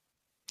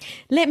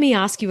Let me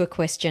ask you a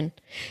question.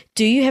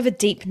 Do you have a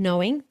deep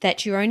knowing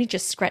that you're only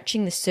just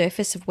scratching the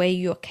surface of where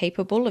you're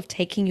capable of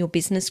taking your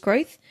business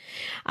growth?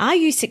 Are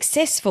you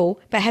successful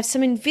but have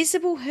some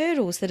invisible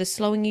hurdles that are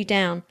slowing you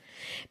down?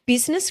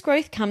 Business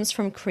growth comes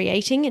from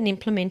creating and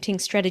implementing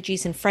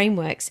strategies and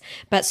frameworks,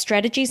 but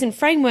strategies and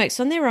frameworks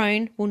on their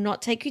own will not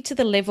take you to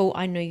the level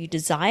I know you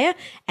desire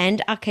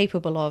and are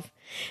capable of.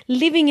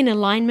 Living in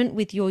alignment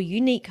with your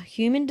unique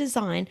human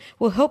design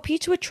will help you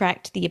to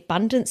attract the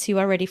abundance you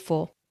are ready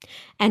for.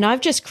 And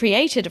I've just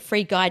created a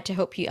free guide to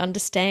help you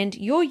understand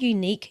your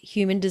unique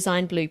human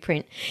design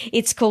blueprint.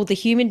 It's called the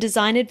Human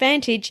Design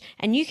Advantage,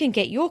 and you can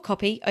get your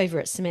copy over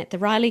at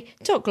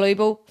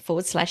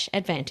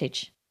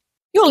SamanthaRiley.global/advantage.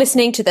 You're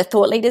listening to the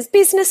Thought Leaders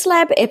Business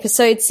Lab,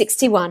 episode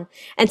 61.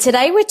 And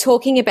today we're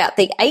talking about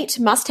the 8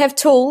 must-have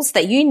tools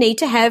that you need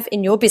to have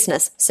in your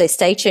business. So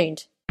stay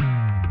tuned.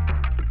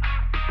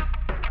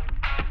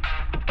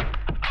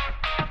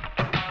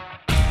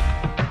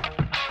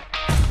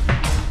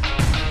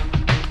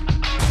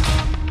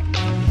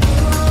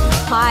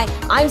 Hi,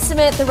 I'm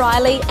Samantha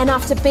Riley, and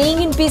after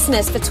being in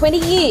business for 20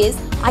 years,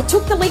 I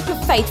took the leap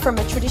of faith from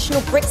a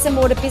traditional bricks and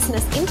mortar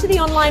business into the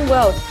online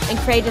world and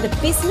created a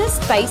business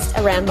based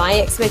around my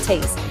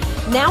expertise.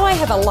 Now I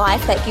have a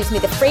life that gives me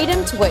the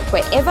freedom to work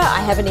wherever I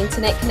have an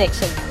internet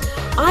connection.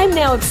 I'm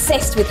now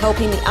obsessed with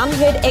helping the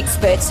unheard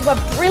experts who are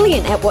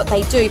brilliant at what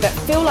they do but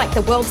feel like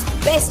the world's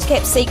best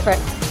kept secret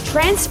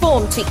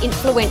transform to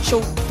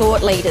influential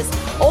thought leaders,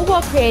 all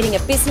while creating a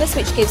business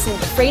which gives them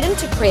the freedom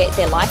to create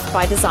their life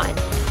by design.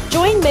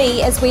 Join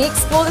me as we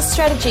explore the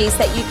strategies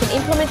that you can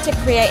implement to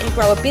create and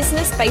grow a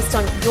business based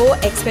on your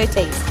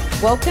expertise.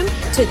 Welcome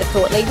to the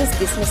Thought Leaders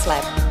Business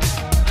Lab.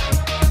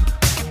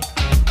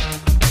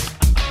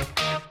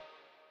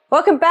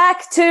 Welcome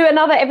back to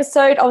another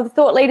episode of the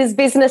Thought Leaders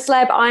Business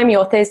Lab. I'm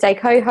your Thursday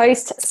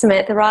co-host,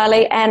 Samantha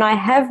Riley, and I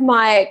have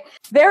my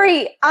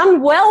very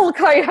unwell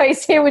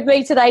co-host here with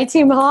me today,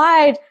 Tim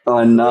Hyde.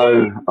 I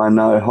know.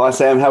 Hi,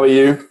 Sam. How are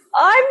you?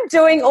 I'm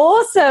doing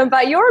awesome,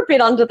 but you're a bit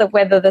under the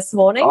weather this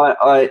morning.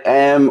 I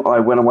am. I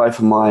went away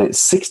for my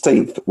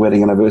 16th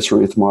wedding anniversary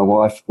with my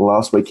wife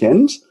last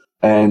weekend.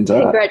 And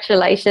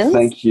congratulations.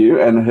 Thank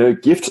you. And her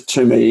gift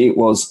to me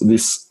was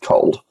this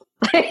cold.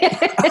 Well,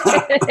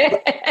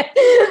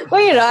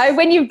 you know,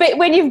 when you've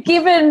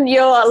given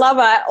your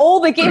lover all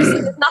the gifts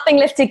and there's nothing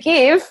left to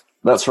give.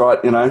 That's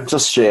right,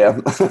 just share.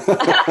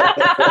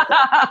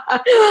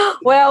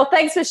 Well,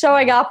 thanks for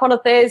showing up on a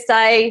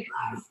Thursday.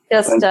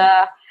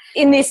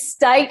 In this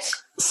state.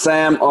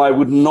 Sam, I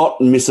would not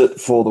miss it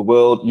for the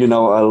world. You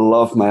know I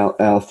love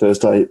our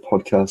Thursday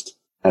podcast,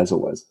 as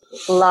always.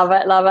 Love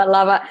it.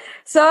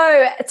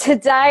 So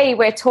today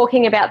we're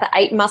talking about the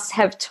 8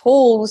 must-have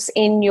tools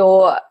in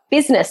your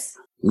business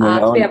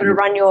to be able to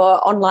run your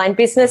online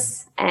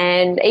business.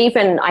 And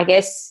even, I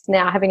guess,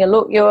 now having a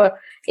look,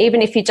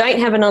 even if you don't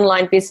have an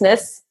online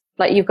business,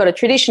 like you've got a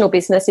traditional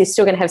business, you're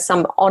still going to have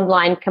some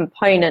online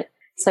component.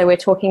 So we're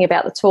talking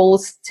about the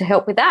tools to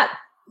help with that.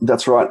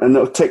 That's right.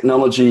 And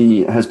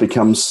technology has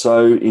become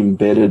so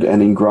embedded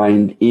and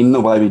ingrained in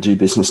the way we do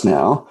business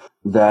now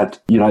that,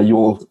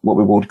 your what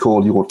we would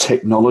call your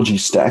technology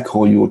stack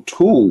or your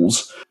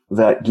tools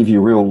that give you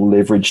real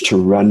leverage to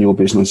run your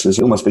business has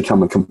almost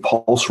become a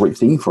compulsory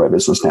thing for our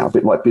business now, a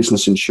bit like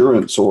business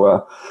insurance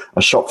or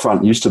a shop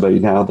front used to be.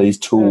 Now these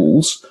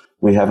tools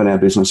we have in our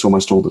business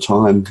almost all the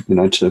time,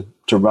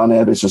 to run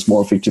our business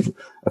more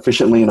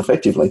efficiently and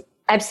effectively.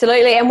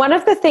 Absolutely. And one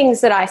of the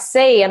things that I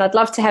see, and I'd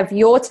love to have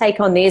your take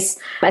on this,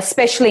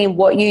 especially in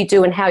what you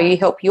do and how you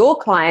help your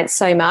clients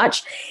so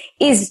much,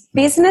 is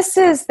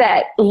businesses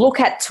that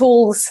look at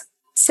tools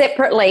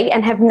separately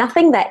and have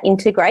nothing that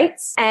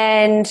integrates.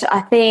 And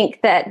I think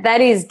that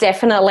is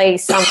definitely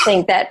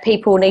something that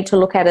people need to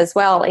look at as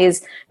well,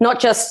 is not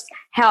just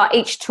how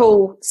each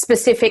tool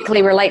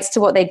specifically relates to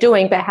what they're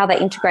doing, but how they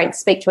integrate and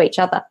speak to each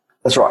other.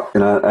 That's right.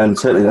 And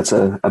certainly that's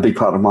a big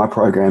part of my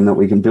program, that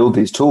we can build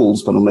these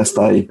tools, but unless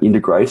they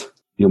integrate,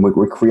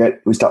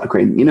 we start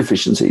creating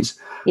inefficiencies.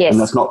 Yes. And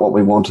that's not what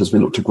we want as we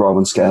look to grow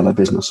and scale our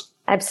business.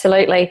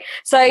 Absolutely.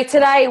 So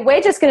today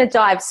we're just going to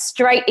dive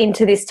straight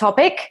into this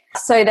topic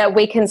so that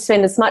we can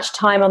spend as much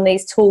time on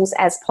these tools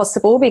as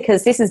possible,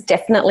 because this is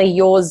definitely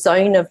your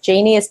zone of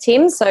genius,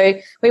 Tim. So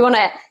we want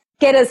to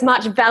get as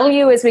much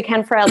value as we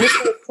can for our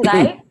listeners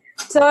today.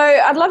 So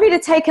I'd love you to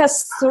take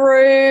us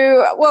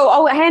through, well,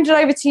 I'll hand it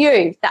over to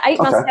you, the 8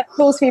 must-have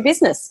tools for your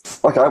business.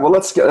 Okay, well,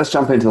 let's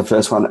jump into the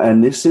first one.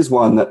 And this is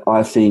one that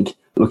I think,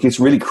 it's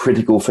really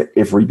critical for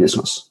every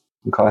business,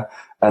 okay?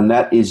 And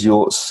that is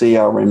your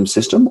CRM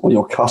system, or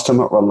your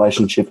customer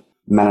relationship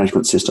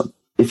management system.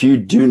 If you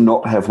do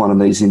not have one of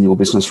these in your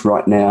business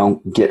right now,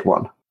 get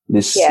one.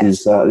 This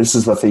is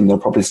the thing that'll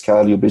probably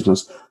scale your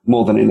business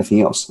more than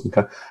anything else.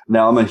 Okay.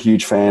 Now, I'm a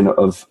huge fan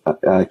of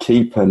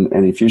Keep and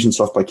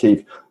Infusionsoft by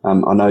Keep.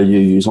 I know you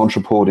use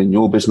Ontraport in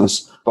your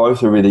business.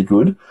 Both are really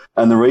good.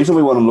 And the reason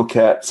we want to look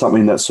at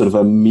something that's sort of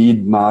a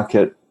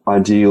mid-market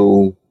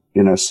ideal,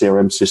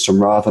 CRM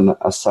system rather than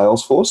a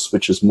Salesforce,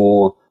 which is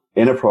more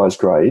enterprise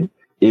grade,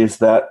 is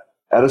that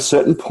at a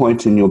certain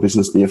point in your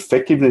business, the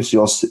effectiveness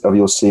of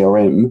your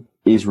CRM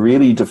is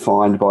really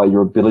defined by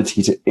your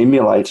ability to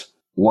emulate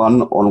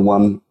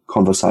one-on-one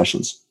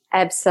conversations.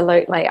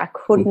 Absolutely. I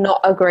could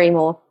not agree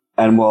more.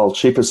 And while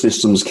cheaper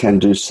systems can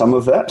do some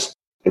of that,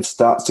 it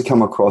starts to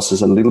come across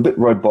as a little bit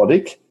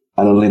robotic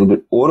and a little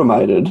bit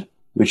automated,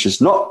 which is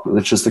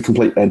the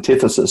complete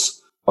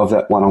antithesis of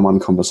that one-on-one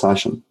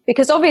conversation.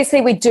 Because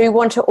obviously we do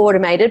want to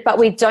automate it, but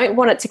we don't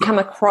want it to come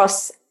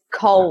across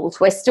cold.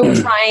 We're still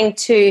trying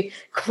to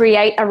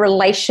create a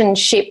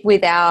relationship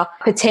with our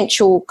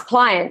potential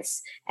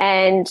clients,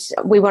 and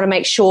we want to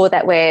make sure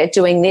that we're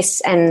doing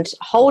this and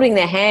holding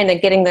their hand and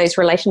getting those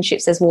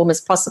relationships as warm as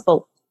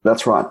possible.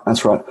 That's right.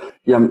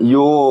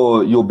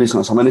 Your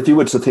business, I mean, if you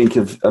were to think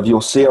of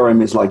your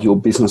CRM as like your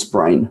business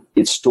brain,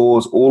 it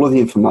stores all of the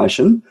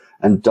information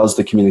and does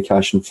the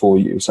communication for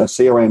you. So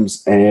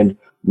CRMs and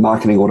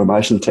marketing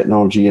automation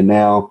technology are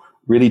now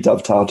really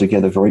dovetailed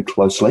together very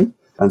closely.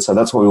 And so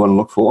that's what we want to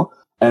look for.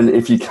 And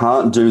if you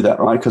can't do that,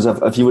 right, because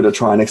if you were to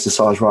try an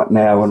exercise right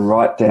now and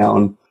write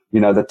down,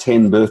 the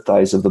 10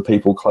 birthdays of the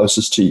people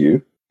closest to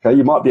you, okay,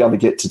 you might be able to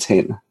get to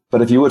 10.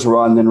 But if you were to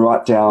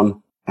write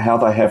down how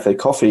they have their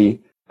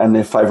coffee and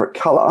their favorite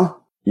color,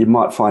 you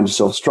might find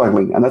yourself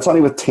struggling. And that's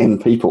only with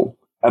 10 people.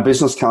 A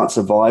business can't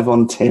survive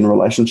on 10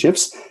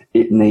 relationships.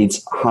 It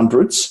needs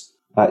hundreds,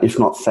 if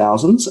not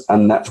thousands.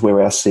 And that's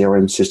where our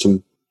CRM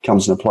system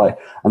comes into play.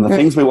 And the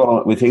things we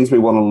want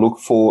to look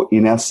for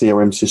in our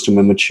CRM system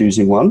when we're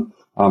choosing one,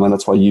 and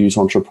that's why I use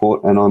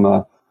Ontraport and I'm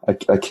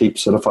a Keep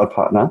certified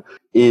partner,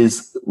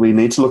 is we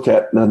need to look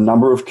at the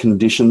number of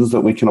conditions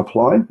that we can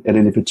apply at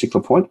any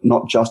particular point,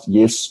 not just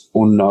yes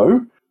or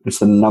no. It's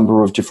the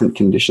number of different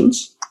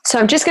conditions. So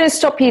I'm just going to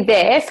stop you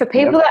there. For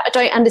people that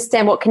don't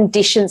understand what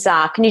conditions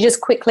are, can you just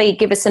quickly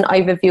give us an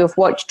overview of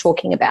what you're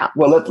talking about?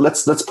 Well,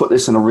 let's put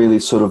this in a really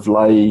sort of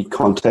lay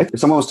context. If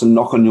someone was to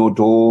knock on your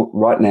door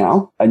right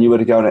now and you were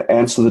to go to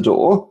answer the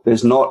door,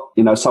 there's not,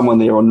 someone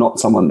there or not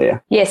someone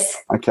there. Yes.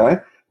 Okay.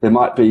 There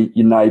might be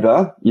your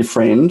neighbour, your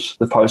friend,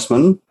 the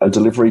postman, a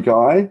delivery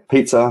guy,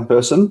 pizza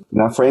person,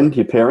 friend,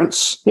 your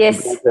parents,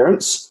 yes, your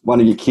parents, one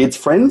of your kids'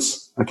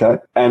 friends. Okay.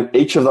 And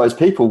each of those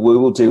people we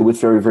will deal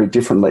with very, very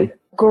differently.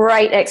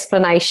 Great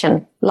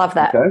explanation. Love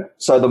that. Okay.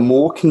 So the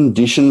more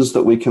conditions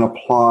that we can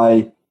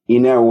apply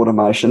in our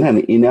automation and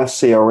in our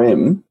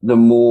CRM, the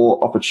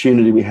more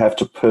opportunity we have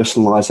to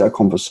personalize our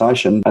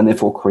conversation and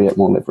therefore create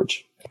more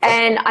leverage.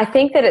 And I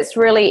think that it's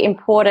really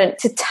important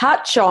to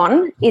touch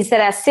on is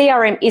that our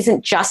CRM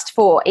isn't just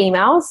for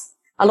emails.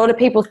 A lot of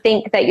people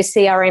think that your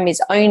CRM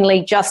is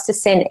only just to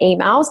send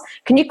emails.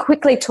 Can you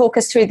quickly talk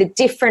us through the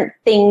different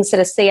things that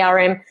a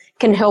CRM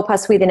can help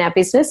us with in our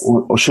business?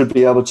 Or should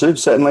be able to,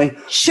 certainly.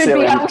 Should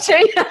be able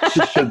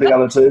to. should be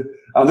able to.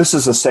 This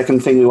is the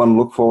second thing we want to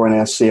look for in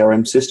our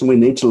CRM system. We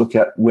need to look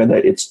at whether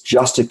it's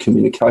just a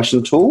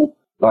communication tool,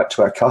 like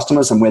to our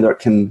customers, and whether it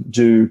can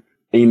do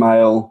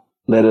email,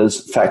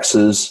 letters,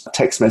 faxes,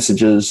 text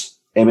messages,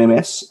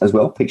 MMS as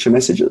well, picture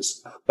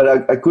messages.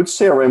 But a good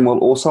CRM will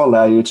also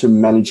allow you to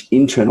manage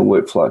internal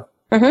workflow.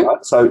 Mm-hmm.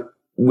 Right? So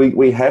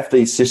we have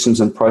these systems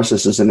and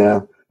processes in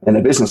our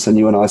business, and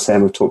you and I,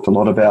 Sam, have talked a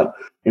lot about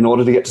in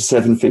order to get to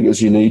 7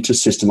 figures, you need to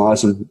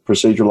systemize and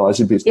proceduralize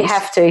your business. You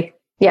have to.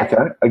 Yeah.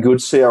 Okay. A good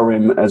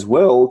CRM as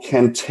well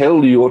can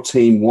tell your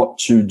team what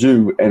to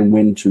do and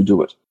when to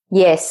do it.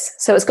 Yes.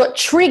 So it's got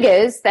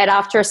triggers that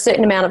after a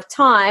certain amount of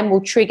time will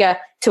trigger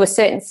to a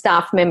certain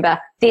staff member,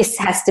 this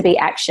has to be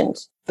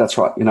actioned. That's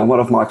right. One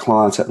of my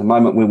clients at the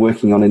moment, we're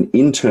working on an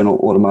internal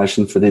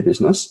automation for their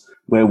business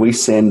where we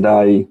send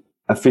a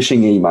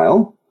phishing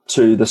email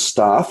to the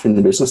staff in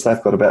the business.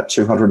 They've got about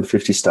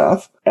 250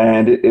 staff,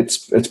 and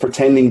it's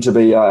pretending to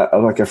be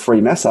like a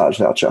free massage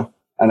voucher.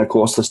 And of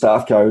course, the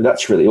staff go,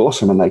 "That's really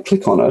awesome," and they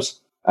click on it,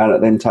 and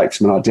it then takes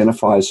them and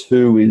identifies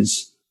who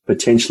is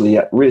potentially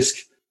at risk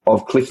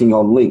of clicking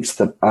on links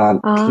that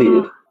aren't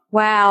cleared.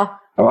 Wow.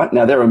 All right.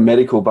 Now, they're a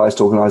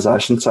medical-based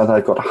organisation, so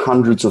they've got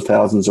hundreds of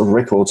thousands of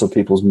records of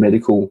people's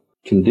medical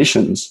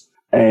conditions,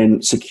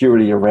 and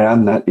security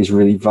around that is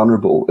really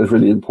vulnerable. It's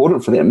really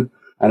important for them.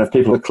 And if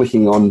people are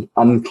clicking on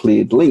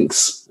uncleared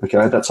links,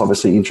 okay, that's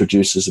obviously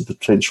introduces a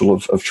potential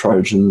of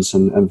Trojans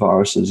and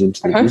viruses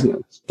into the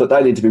business that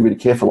they need to be really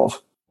careful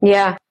of.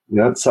 Yeah.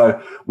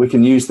 So we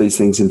can use these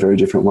things in very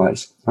different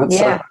ways. Right?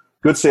 Yeah. So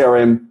good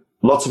CRM,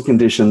 lots of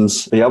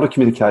conditions, be able to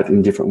communicate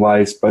in different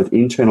ways, both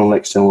internal and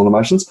external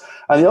automations.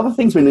 And the other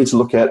things we need to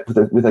look at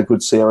with a good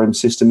CRM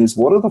system is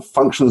what are the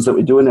functions that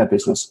we do in our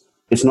business?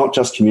 It's not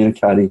just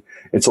communicating.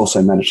 It's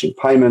also managing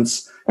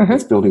payments.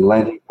 It's building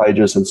landing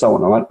pages and so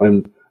on. Right?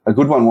 And a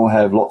good one will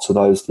have lots of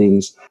those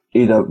things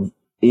either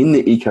in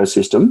the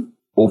ecosystem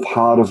or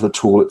part of the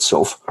tool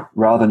itself,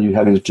 rather than you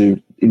having to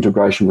do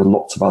integration with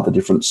lots of other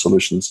different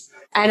solutions.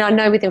 And I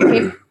know with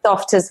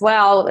Infusionsoft as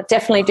well,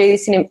 definitely do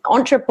this in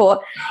Ontraport.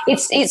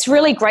 It's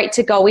really great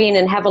to go in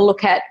and have a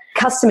look at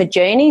customer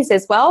journeys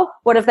as well.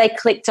 What have they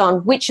clicked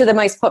on? Which are the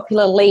most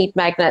popular lead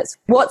magnets?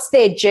 What's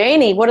their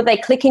journey? What are they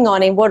clicking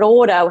on? In what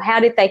order? How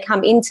did they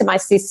come into my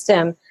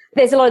system?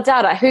 there's a lot of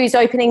data. Who's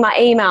opening my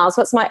emails?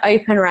 What's my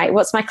open rate?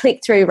 What's my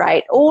click-through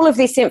rate? All of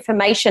this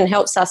information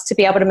helps us to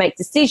be able to make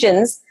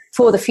decisions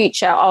for the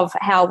future of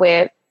how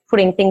we're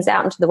putting things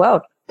out into the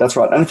world. That's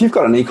right. And if you've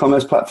got an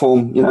e-commerce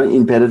platform,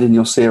 embedded in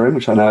your CRM,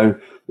 which I know,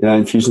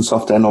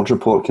 Infusionsoft and Lodge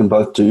Report can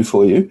both do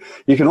for you,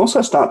 you can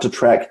also start to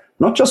track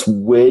not just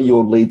where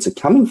your leads are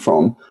coming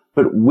from,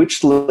 but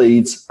which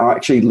leads are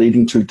actually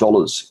leading to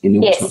dollars in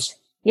your business.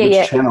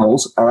 Which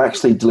channels are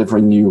actually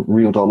delivering you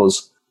real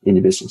dollars in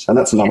your business. And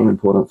that's another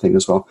important thing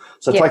as well.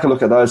 So take a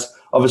look at those.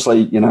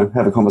 Obviously,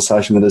 have a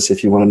conversation with us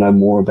if you want to know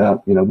more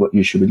about, what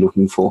you should be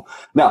looking for.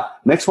 Now,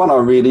 next one I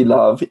really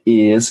love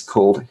is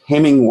called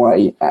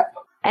Hemingway app.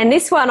 And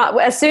this one,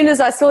 as soon as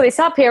I saw this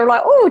up here, I'm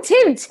like, oh,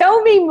 Tim,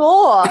 tell me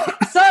more.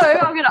 So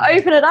I'm going to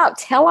open it up.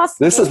 Tell us.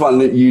 This is one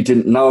that you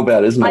didn't know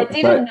about, isn't it? I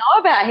didn't know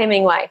about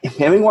Hemingway.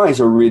 Hemingway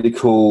is a really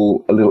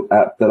cool little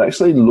app that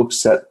actually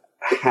looks at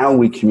how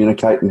we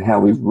communicate and how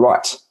we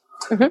write.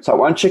 Mm-hmm. So it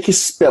won't check your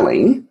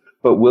spelling,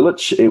 but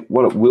what it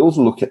will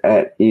look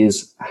at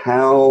is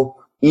how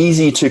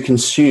easy to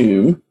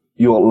consume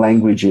your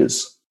language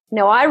is.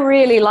 Now, I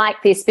really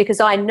like this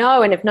because I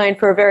know and have known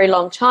for a very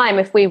long time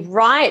if we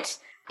write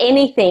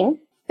anything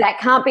that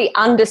can't be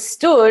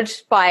understood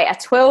by a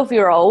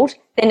 12-year-old,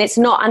 then it's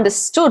not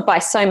understood by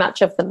so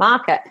much of the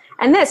market.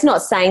 And that's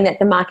not saying that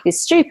the market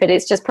is stupid.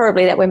 It's just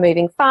probably that we're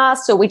moving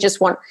fast or we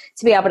just want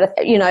to be able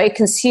to,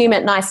 consume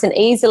it nice and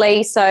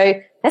easily. So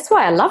that's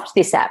why I loved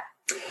this app.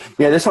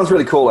 Yeah, this one's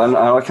really cool. And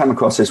I came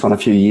across this one a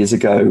few years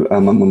ago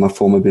on my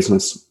former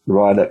business,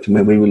 Riot Act,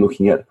 where we were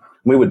looking at,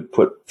 we would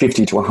put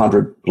 50 to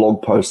 100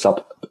 blog posts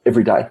up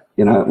every day.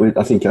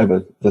 I think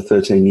over the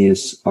 13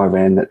 years I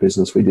ran that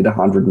business, we did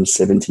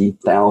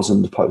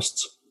 170,000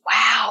 posts.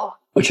 Wow.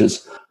 Which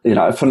is,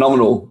 a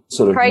phenomenal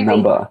sort of crazy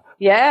number.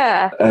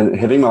 Yeah. And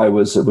Hemingway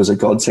was a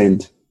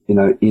godsend,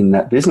 in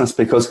that business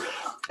because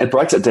it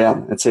breaks it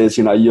down. It says,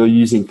 you're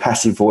using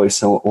passive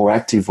voice or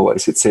active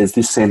voice. It says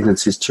this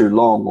sentence is too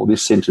long or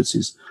this sentence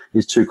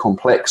is too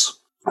complex.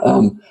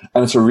 And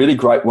it's a really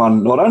great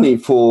one, not only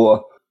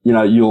for,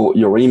 your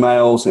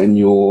emails and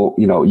your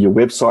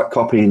website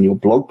copy and your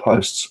blog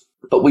posts,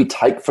 but we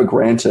take for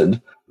granted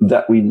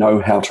that we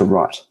know how to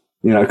write,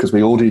 because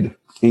we all did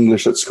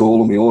English at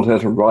school and we all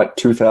had to write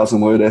 2,000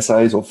 word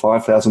essays or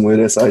 5,000 word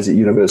essays at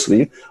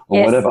university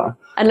or whatever.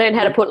 And learn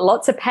how to put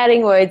lots of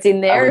padding words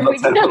in there.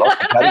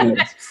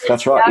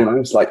 That's right. Yeah.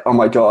 It's like, oh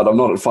my God, I'm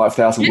not at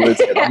 5,000 words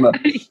yet.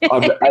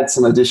 I've add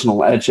some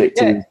additional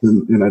adjectives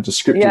and,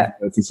 descriptive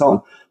words and so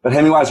on. But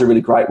Hemingway is a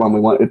really great one.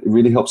 It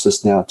really helps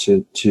us now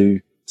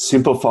to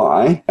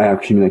simplify our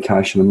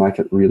communication and make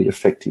it really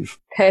effective.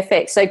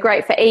 Perfect. So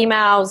great for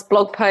emails,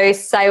 blog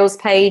posts, sales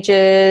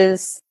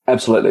pages.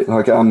 Absolutely.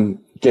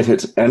 Get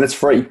it. And it's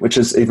free, which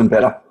is even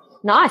better.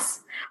 Nice.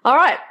 All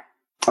right.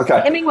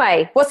 Okay.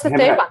 Hemingway. What's the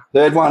third one?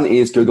 Third one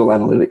is Google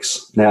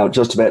Analytics. Now,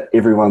 just about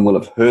everyone will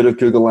have heard of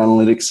Google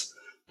Analytics.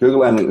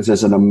 Google Analytics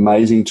is an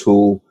amazing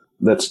tool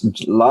that's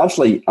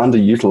largely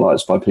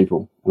underutilized by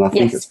people. And I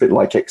think it's a bit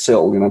like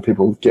Excel.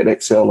 People get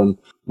Excel and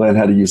learn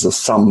how to use a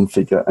sum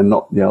figure and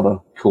not the other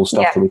cool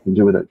stuff that we can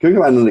do with it.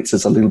 Google Analytics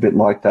is a little bit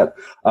like that.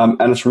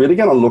 And it's really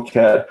going to look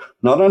at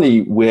not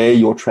only where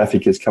your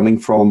traffic is coming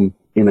from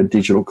in a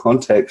digital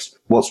context,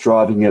 what's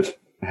driving it,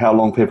 how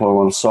long people are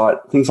on a site,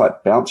 things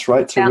like bounce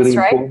rates are really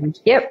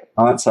important. Yep.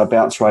 All right, so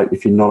bounce rate,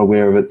 if you're not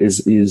aware of it,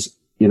 is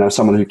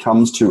someone who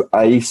comes to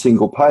a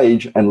single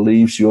page and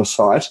leaves your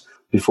site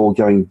before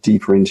going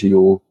deeper into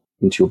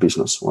your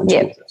business.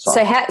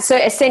 So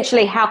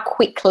essentially, how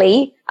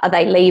quickly are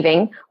they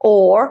leaving,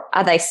 or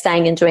are they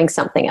staying and doing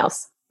something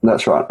else?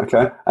 That's right.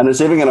 Okay. And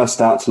it's even going to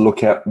start to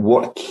look at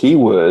what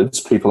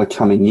keywords people are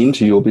coming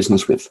into your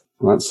business with.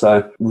 Right.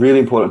 So really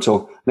important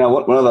tool. Now,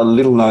 one of the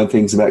little known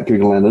things about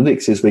Google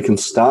Analytics is we can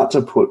start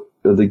to put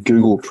the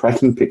Google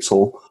tracking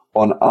pixel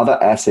on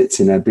other assets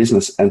in our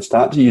business and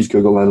start to use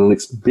Google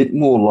Analytics a bit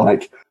more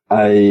like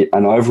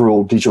an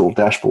overall digital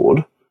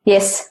dashboard.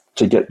 Yes.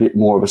 To get a bit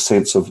more of a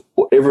sense of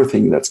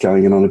everything that's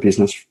going on a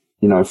business,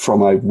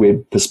 from a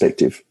web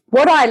perspective.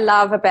 What I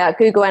love about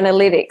Google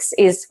Analytics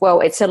is,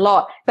 it's a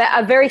lot, but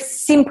a very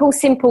simple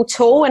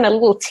tool and a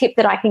little tip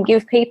that I can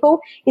give people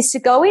is to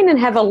go in and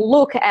have a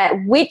look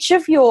at which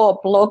of your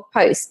blog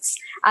posts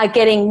are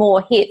getting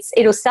more hits.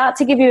 It'll start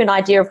to give you an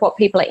idea of what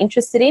people are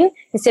interested in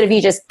instead of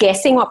you just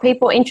guessing what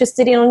people are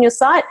interested in on your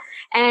site.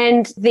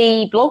 And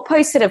the blog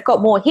posts that have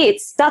got more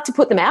hits, start to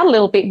put them out a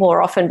little bit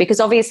more often because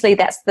obviously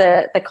that's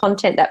the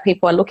content that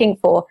people are looking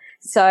for.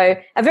 So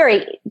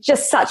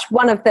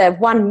one of the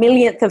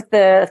 1/1,000,000th of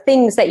the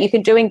things that you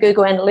can do in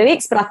Google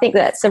Analytics, but I think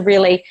that's a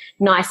really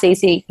nice,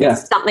 easy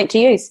something to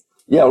use.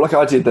 Yeah, look,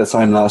 I did the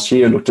same last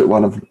year and looked at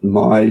one of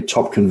my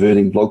top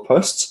converting blog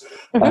posts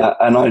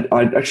and I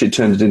actually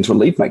turned it into a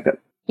lead magnet.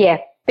 Yeah,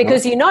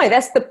 because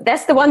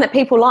that's the one that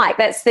people like.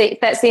 That's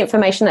the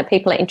information that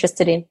people are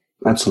interested in.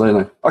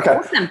 Absolutely. Okay.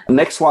 Awesome.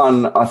 Next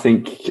one, I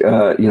think,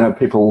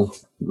 people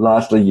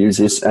largely use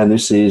this, and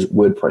this is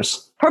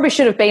WordPress. Probably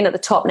should have been at the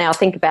top now,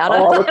 think about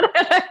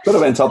it. Could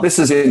have been top. This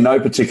is in no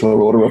particular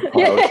order of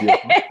priority.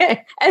 Yeah,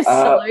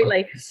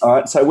 absolutely. All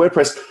right, so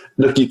WordPress,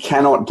 look, you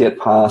cannot get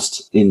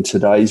past in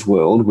today's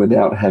world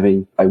without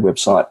having a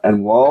website.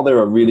 And while there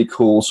are really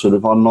cool sort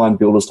of online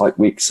builders like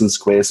Wix and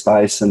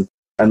Squarespace and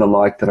the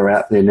like that are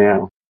out there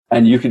now,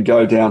 and you could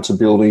go down to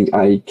building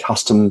a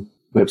custom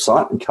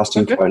website and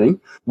custom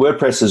coding,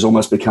 WordPress has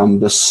almost become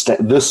the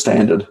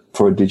standard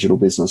for a digital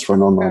business, for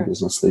an online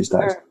business these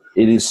days.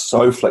 It is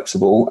so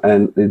flexible,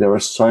 and there are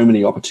so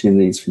many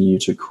opportunities for you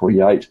to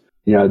create,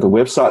 the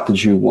website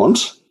that you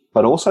want,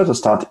 but also to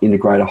start to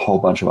integrate a whole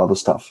bunch of other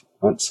stuff,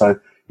 right? So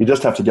you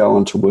just have to go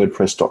onto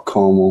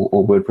WordPress.com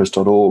or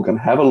WordPress.org and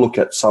have a look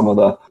at some of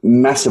the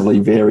massively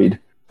varied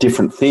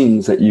different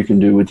things that you can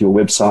do with your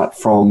website,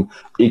 from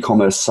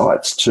e-commerce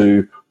sites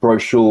to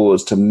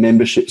brochures to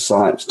membership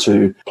sites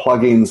to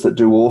plugins that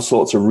do all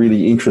sorts of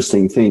really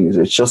interesting things.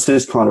 It's just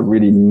this kind of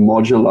really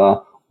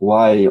modular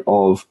way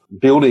of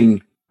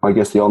building, I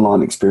guess, the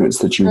online experience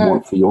that you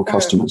want for your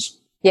customers.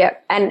 Yeah,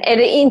 and it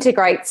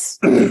integrates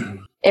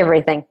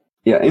everything.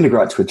 Yeah,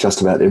 integrates with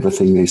just about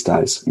everything these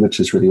days, which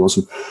is really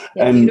awesome.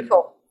 Yeah, and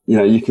beautiful.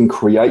 You can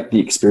create the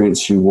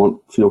experience you want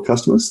for your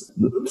customers.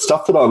 The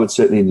stuff that I would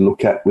certainly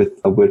look at with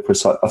a WordPress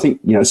site, I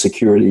think,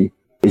 security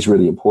is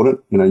really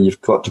important.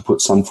 You've got to put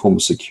some form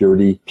of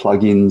security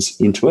plugins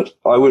into it.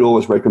 I would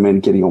always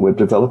recommend getting a web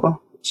developer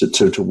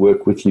to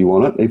work with you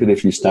on it, even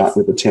if you start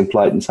with a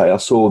template and say, I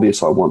saw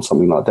this, I want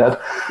something like that.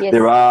 Yes.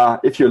 There are,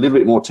 if you're a little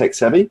bit more tech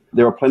savvy,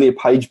 there are plenty of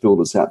page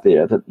builders out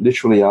there that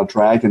literally are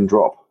drag and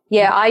drop.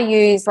 Yeah, I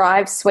use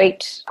Thrive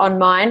Suite on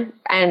mine,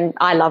 and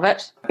I love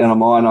it. And on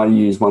mine, I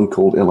use one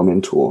called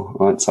Elementor,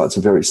 right? So it's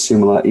a very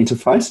similar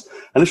interface.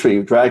 And literally,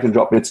 you drag and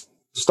drop bits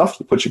of stuff,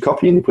 you put your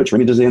copy in, you put your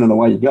images in, and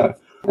away you go.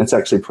 It's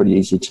actually pretty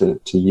easy to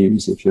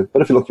use. If you're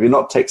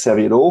not tech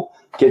savvy at all,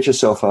 get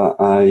yourself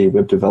a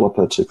web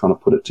developer to kind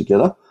of put it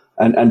together.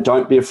 And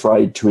don't be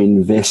afraid to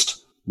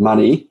invest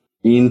money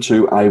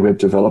into a web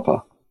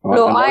developer. Right?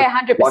 No, I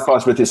 100%.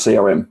 Likewise with your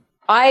CRM.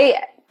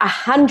 I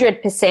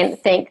 100%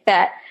 think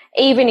that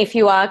even if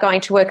you are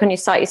going to work on your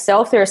site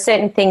yourself, there are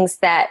certain things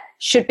that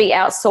should be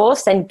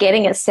outsourced, and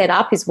getting it set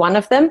up is one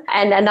of them.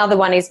 And another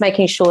one is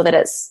making sure that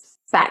it's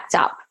backed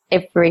up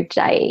every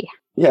day.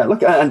 Yeah,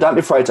 look, and don't be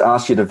afraid to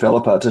ask your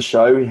developer to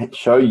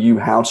show you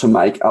how to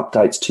make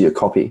updates to your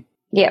copy.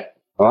 Yep.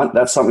 All right,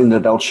 that's something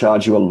that they'll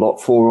charge you a lot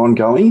for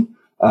ongoing.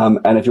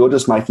 And if you're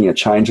just making a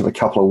change of a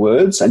couple of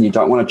words and you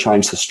don't want to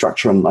change the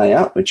structure and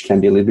layout, which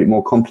can be a little bit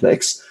more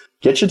complex,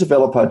 get your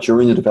developer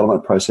during the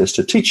development process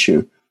to teach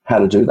you how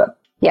to do that.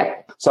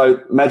 Yep.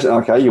 So imagine,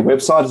 your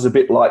website is a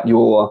bit like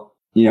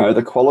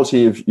the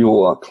quality of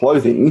your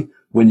clothing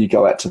when you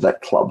go out to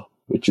that club,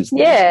 which is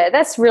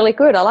that's really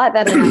good. I like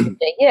that analogy.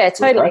 Yeah,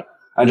 totally. Okay.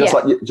 And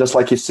just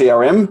like your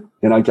CRM,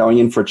 going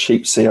in for a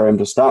cheap CRM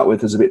to start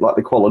with is a bit like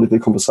the quality of the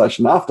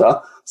conversation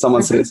after.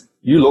 Someone says,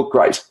 "You look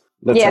great."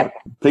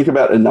 Think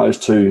about it in those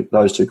two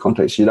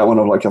contexts. You don't want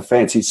to like a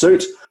fancy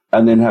suit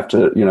and then have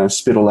to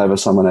spit all over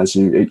someone as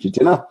you eat your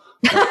dinner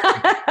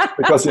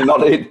because you're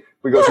not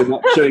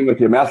chewing with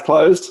your mouth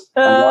closed.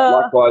 And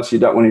likewise, you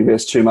don't want to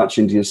invest too much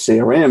into your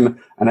CRM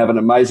and have an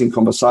amazing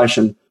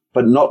conversation,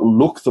 but not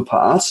look the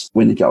part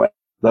when you go out.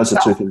 Those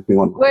are two things we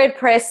want.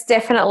 WordPress,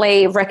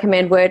 definitely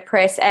recommend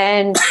WordPress.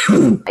 And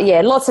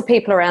lots of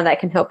people around that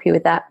can help you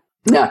with that.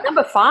 Now,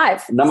 Number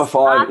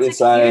five is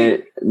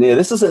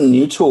this is a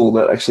new tool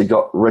that actually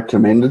got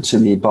recommended to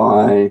me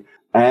by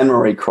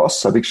Anne-Marie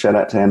Cross. So big shout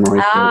out to Anne-Marie.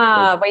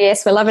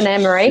 Yes, we're loving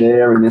Anne-Marie.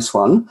 Sharing this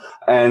one.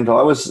 And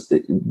I was,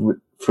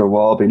 for a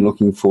while, been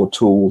looking for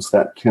tools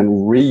that can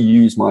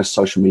reuse my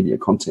social media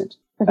content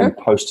and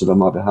post it on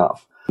my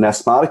behalf. Now,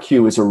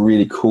 SmarterQueue is a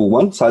really cool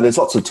one. So there's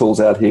lots of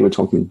tools out here. We're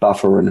talking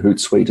Buffer and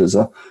Hootsuite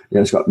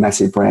it's got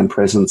massive brand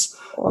presence.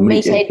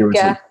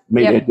 MeetEdgar.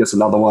 MeetEdgar is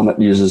another one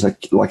that uses a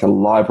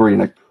library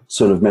and a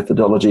sort of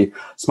methodology.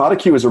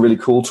 SmarterQueue is a really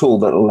cool tool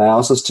that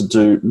allows us to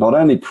do not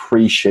only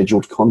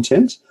pre-scheduled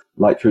content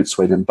like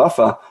Hootsuite and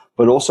Buffer,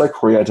 but also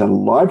create a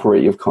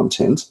library of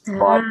content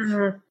like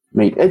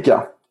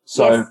MeetEdgar.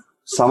 So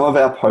some of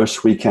our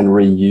posts we can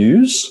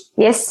reuse.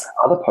 Yes.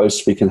 Other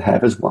posts we can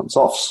have as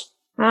once-offs.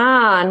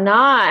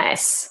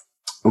 Nice.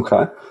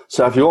 Okay.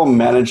 So if you're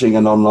managing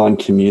an online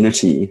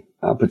community,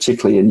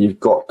 particularly, and you've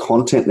got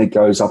content that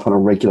goes up on a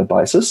regular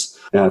basis,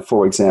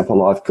 for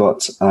example, I've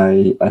got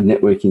a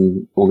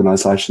networking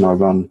organization I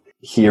run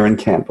here in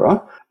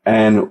Canberra,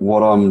 and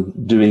what I'm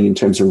doing in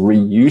terms of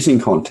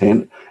reusing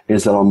content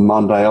is that on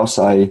Monday I'll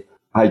say,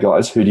 hey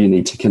guys, who do you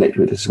need to connect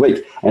with this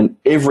week? And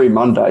every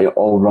Monday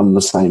I'll run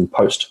the same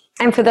post.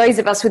 And for those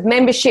of us with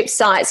membership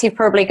sites, you've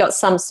probably got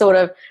some sort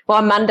of,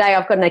 on Monday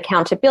I've got an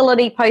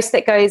accountability post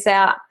that goes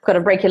out, I've got a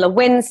regular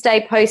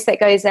Wednesday post that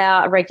goes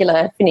out, a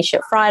regular Finish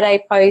It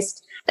Friday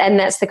post, and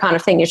that's the kind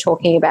of thing you're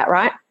talking about,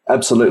 right?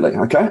 Absolutely,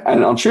 okay.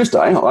 And on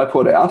Tuesday I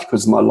put out,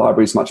 because my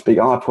library is much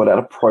bigger, I put out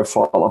a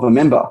profile of a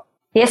member.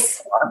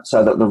 Yes.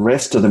 So that the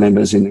rest of the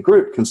members in the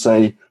group can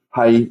say,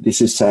 hey, this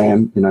is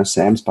Sam,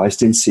 Sam's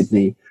based in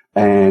Sydney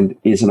and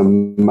is an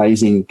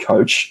amazing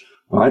coach,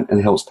 right,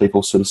 and helps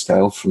people sort of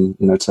scale from,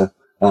 to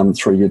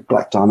through your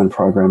Black Diamond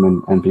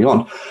program and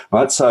beyond,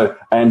 right? So,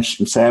 and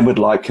Sam would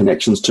like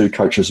connections to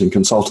coaches and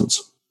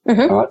consultants. All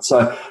right,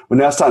 so we're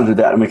now starting to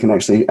do that, and we can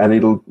actually, and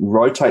it'll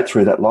rotate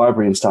through that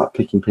library and start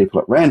picking people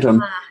at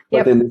random.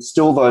 But then there's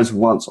still those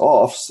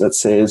once-offs that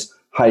says,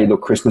 hey,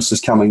 look, Christmas is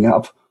coming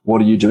up.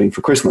 What are you doing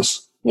for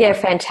Christmas? Yeah,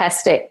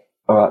 fantastic.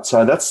 All right,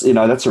 so that's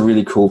a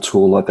really cool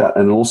tool like that,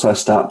 and also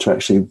start to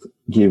actually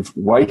give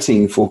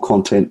weighting for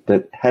content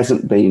that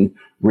hasn't been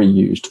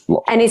reused a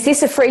lot. And is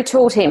this a free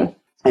tool, Tim?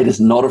 It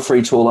is not a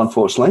free tool,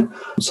 unfortunately.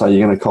 So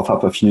you're going to cough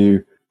up a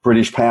few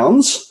British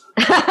pounds.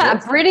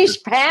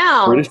 British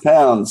pounds. British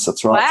pounds,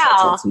 that's right.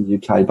 Wow. So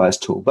it's a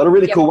UK-based tool, but a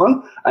really cool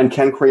one, and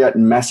can create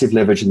massive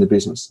leverage in the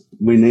business.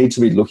 We need to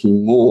be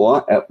looking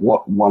more at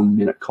what 1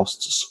 minute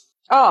costs us.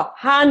 Oh,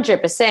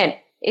 100%.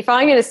 If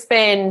I'm going to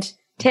spend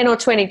 $10 or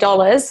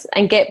 $20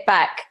 and get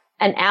back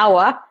an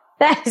hour,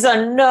 that is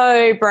a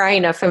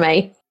no-brainer for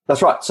me.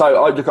 That's right.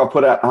 So I've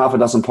put out half a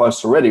dozen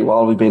posts already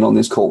while we've been on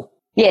this call.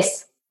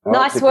 Yes.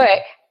 Nice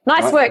work.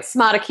 Nice work,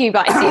 Smarter Cube,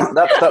 I see.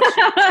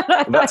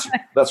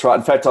 That's right.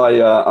 In fact,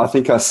 I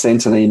think I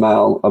sent an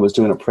email. I was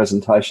doing a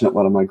presentation at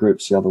one of my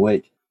groups the other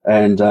week,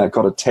 and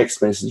got a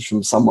text message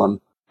from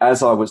someone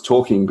as I was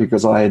talking,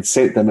 because I had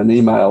sent them an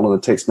email, and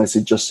the text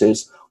message just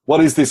says,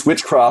 "What is this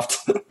witchcraft?"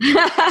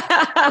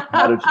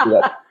 How did you do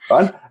that?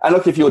 Right? And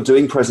look, if you're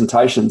doing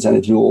presentations and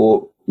if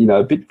you're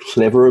a bit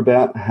clever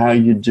about how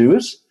you do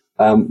it,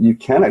 you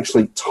can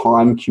actually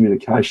time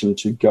communication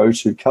to go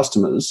to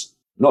customers,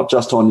 not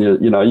just on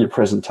your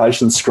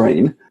presentation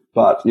screen,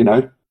 but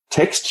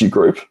text your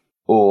group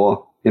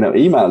or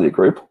email your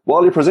group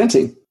while you're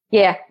presenting.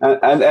 Yeah.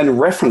 And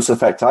reference the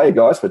fact, hey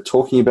guys, we're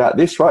talking about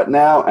this right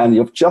now, and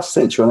you've just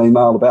sent you an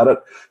email about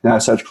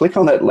it. So click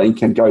on that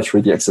link and go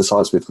through the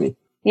exercise with me.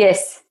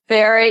 Yes.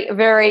 Very,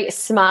 very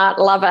smart.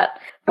 Love it.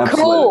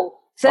 Absolutely. Cool.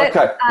 So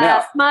okay,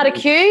 now, Smarter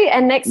Q,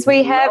 and next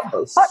we have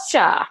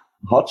Hotjar.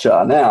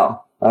 Hotjar.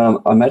 Now, I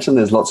imagine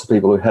there's lots of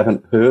people who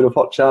haven't heard of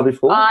Hotjar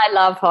before. I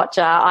love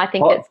Hotjar.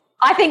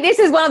 I think this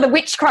is one of the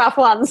witchcraft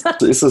ones.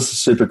 This is a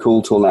super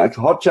cool tool now.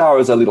 Hotjar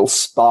is a little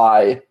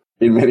spy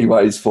in many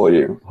ways for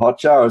you.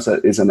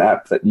 Hotjar is an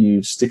app that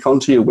you stick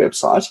onto your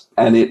website,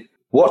 and it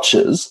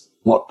watches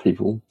what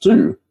people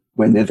do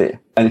when they're there.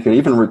 And you can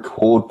even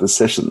record the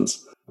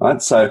sessions,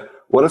 right? So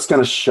what it's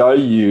going to show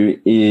you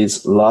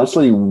is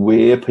largely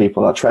where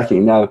people are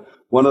tracking. Now,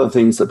 one of the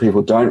things that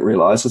people don't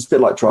realize, it's a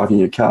bit like driving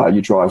your car. You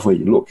drive where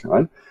you look,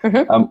 right?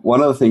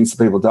 One of the things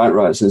that people don't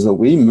realize is that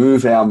we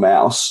move our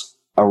mouse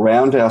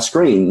around our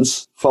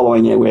screens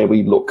following where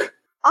we look.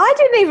 I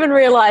didn't even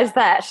realize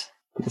that.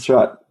 That's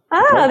right.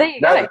 There you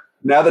go.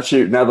 Now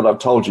that I've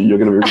told you, you're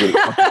going to be really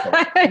comfortable.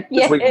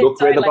 Yeah, we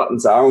look where the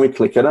buttons are, and we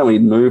click it, and we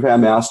move our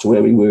mouse to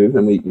where we move,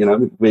 and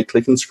we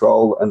click and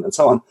scroll and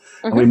so on.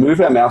 And we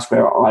move our mouse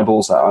where our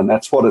eyeballs are, and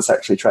that's what it's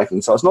actually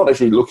tracking. So it's not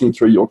actually looking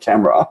through your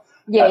camera.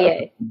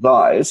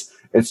 Eyes.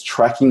 It's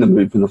tracking the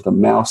movement of the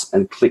mouse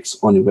and clicks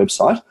on your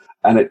website,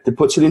 and it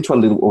puts it into a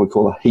little, what we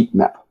call a heat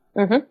map.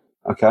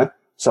 Okay,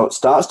 so it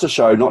starts to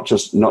show not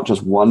just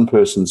one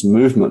person's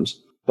movement,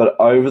 but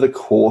over the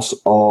course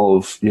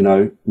of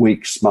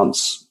weeks,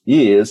 months,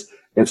 years,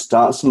 it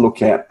starts to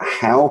look at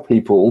how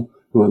people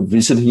who are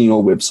visiting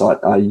your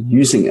website are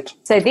using it.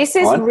 So this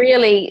is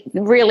really,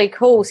 really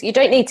cool. So you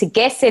don't need to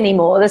guess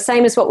anymore. The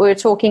same as what we were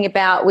talking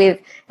about with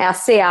our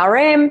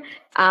CRM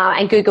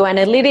and Google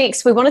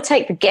Analytics. We want to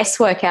take the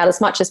guesswork out as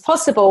much as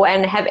possible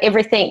and have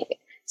everything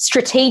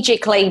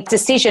strategically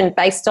decisioned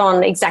based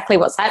on exactly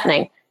what's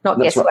happening, not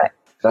guesswork. Right.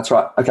 That's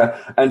right. Okay.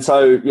 And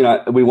so,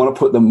 we want to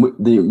put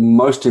the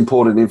most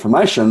important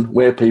information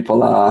where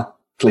people are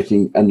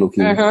clicking and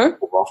looking more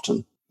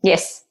often.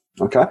 Yes.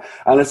 Okay.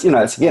 And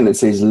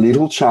it's these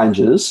little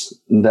changes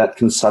that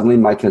can suddenly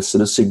make a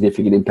sort of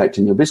significant impact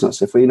in your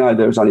business. If we know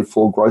there's only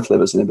 4 growth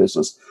levers in a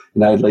business,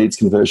 leads,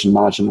 conversion,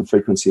 margin, and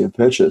frequency of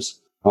purchase,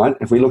 right?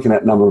 If we're looking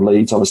at number of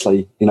leads,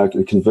 obviously,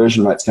 the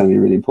conversion rate's going to be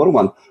a really important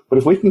one. But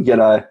if we can get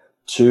a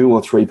 2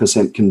 or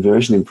 3%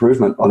 conversion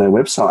improvement on our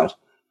website,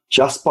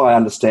 just by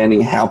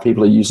understanding how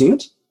people are using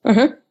it,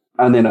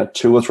 and then a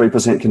 2 or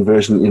 3%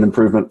 conversion in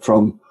improvement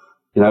from,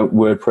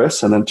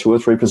 WordPress, and then 2 or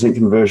 3%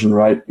 conversion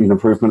rate in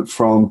improvement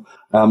from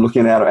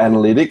looking at our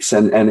analytics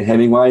and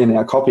Hemingway and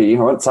our copy,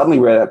 right? Suddenly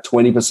we're at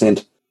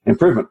 20%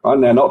 improvement, right?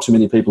 Now, not too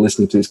many people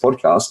listening to this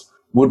podcast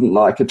wouldn't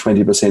like a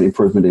 20%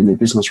 improvement in their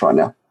business right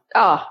now.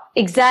 Oh,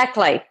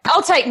 exactly.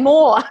 I'll take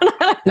more.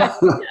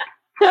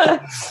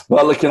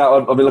 Well, look,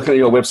 I've been looking at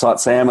your website,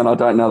 Sam, and I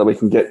don't know that we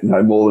can get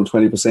more than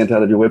 20%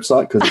 out of your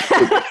website, because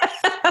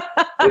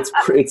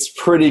it's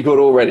pretty good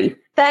already.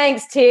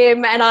 Thanks,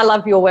 Tim, and I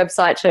love your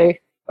website too.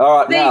 All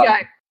right, there you go.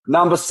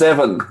 Number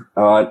 7.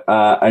 All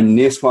right, and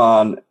this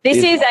one.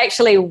 This is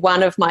actually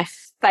one of my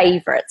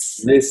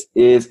favorites. This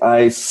is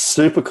a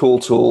super cool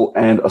tool,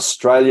 and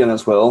Australian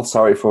as well.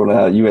 Sorry for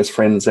our US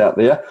friends out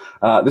there.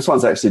 This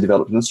one's actually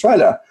developed in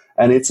Australia,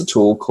 and it's a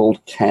tool called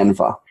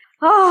Canva.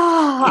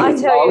 Oh, I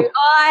tell you,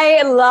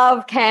 I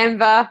love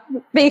Canva,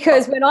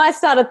 because when I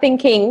started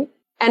thinking,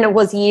 and it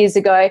was years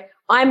ago,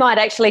 I might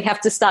actually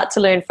have to start to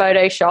learn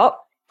Photoshop.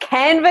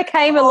 Canva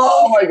came along.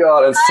 Oh my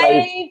God, it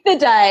saved the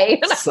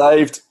day.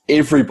 Saved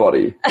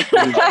everybody.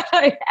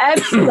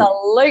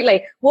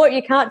 Absolutely. What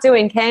you can't do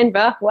in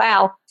Canva,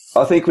 wow.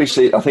 I think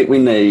we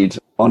need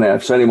on our,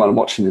 so anyone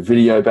watching the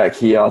video back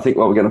here, I think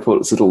what we're going to put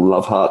this little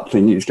love heart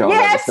thing is going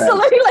on.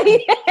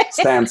 Absolutely.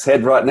 Sam's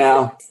head right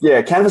now.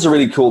 Yeah, Canva's a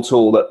really cool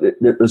tool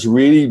that was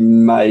really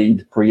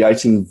made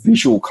creating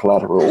visual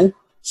collateral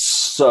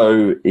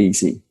so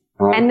easy.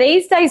 Right? And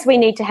these days we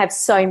need to have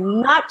so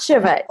much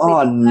of it.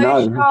 Oh, no.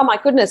 Oh, my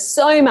goodness,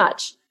 so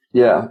much.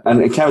 Yeah,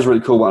 and Canva's a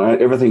really cool one.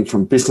 Right? Everything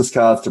from business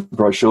cards to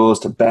brochures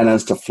to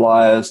banners to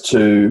flyers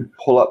to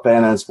pull-up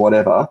banners,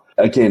 whatever.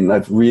 Again,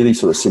 they've really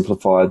sort of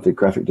simplified the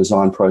graphic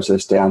design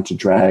process down to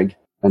drag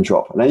and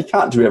drop. Now, you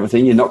can't do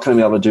everything. You're not going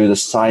to be able to do the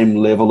same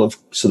level of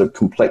sort of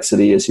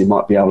complexity as you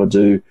might be able to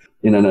do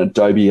in an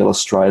Adobe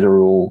Illustrator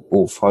or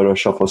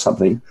Photoshop or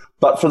something.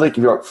 But for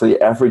the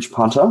average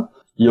punter,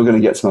 you're going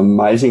to get some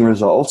amazing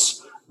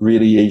results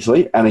really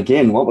easily. And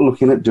again, what we're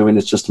looking at doing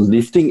is just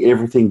lifting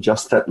everything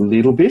just that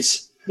little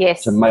bit.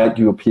 Yes. To make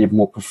you appear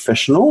more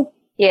professional.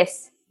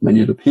 Yes. When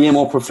you appear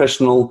more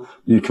professional,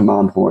 you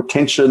command more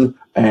attention.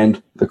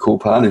 And the cool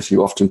part is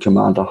you often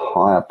command a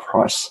higher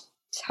price.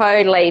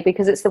 Totally,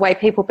 because it's the way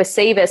people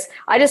perceive us.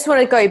 I just want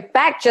to go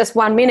back just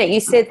 1 minute. You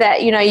said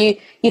that,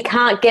 you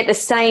can't get the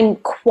same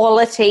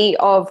quality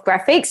of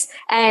graphics,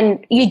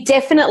 and you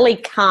definitely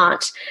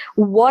can't.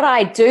 What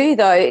I do,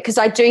 though, because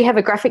I do have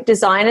a graphic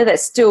designer that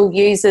still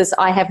uses,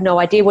 I have no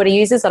idea what he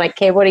uses. I don't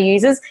care what he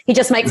uses. He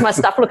just makes my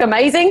stuff look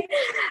amazing.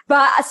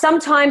 But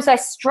sometimes I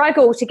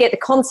struggle to get the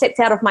concept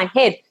out of my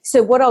head.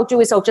 So what I'll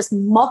do is I'll just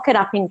mock it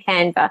up in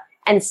Canva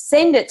and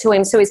send it to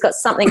him so he's got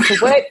something to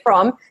work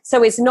from,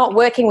 so he's not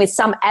working with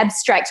some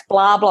abstract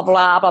blah, blah,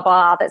 blah, blah,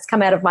 blah that's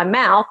come out of my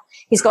mouth.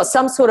 He's got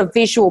some sort of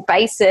visual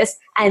basis,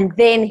 and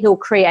then he'll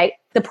create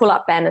the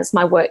pull-up banners,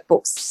 my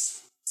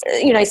workbooks,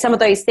 some of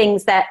those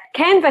things that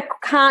Canva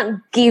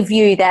can't give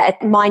you that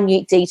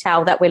minute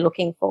detail that we're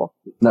looking for.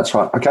 That's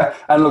right. Okay.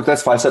 And look,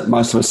 let's face it,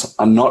 most of us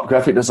are not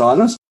graphic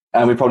designers,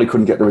 and we probably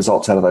couldn't get the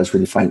results out of those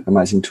really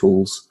amazing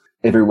tools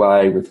every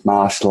way with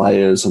mask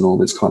layers and all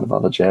this kind of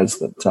other jazz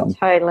that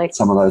totally.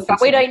 Some of those things.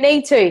 But we don't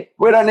need to.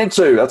 We don't need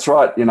to. That's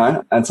right.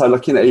 And so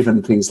looking at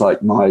even things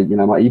like my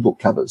ebook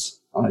covers,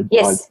 I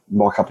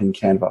mock up in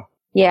Canva.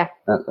 Yeah.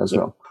 As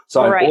well.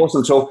 So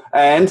awesome tool.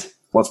 And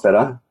what's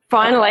better?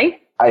 Finally.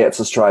 It's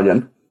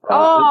Australian.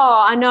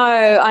 I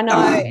know.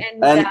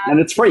 And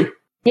it's free.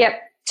 Yep.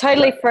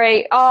 Totally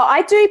free. Oh,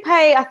 I do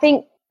pay, I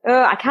think,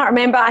 I can't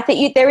remember. I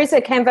think there is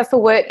a Canva for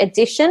Work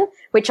edition,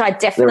 which I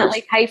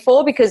definitely pay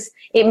for, because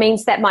it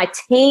means that my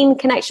team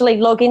can actually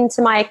log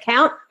into my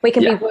account. We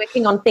can be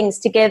working on things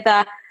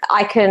together.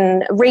 I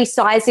can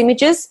resize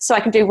images. So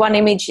I can do one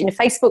image in a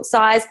Facebook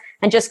size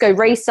and just go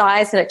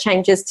resize, and it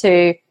changes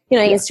to,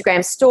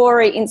 Instagram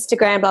story,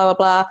 Instagram, blah, blah,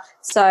 blah.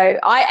 So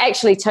I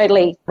actually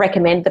totally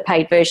recommend the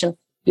paid version.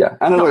 Yeah.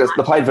 And look,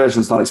 the paid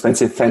version is not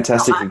expensive.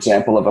 Fantastic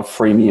example of a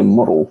freemium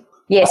model.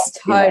 Yes,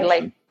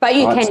 totally. But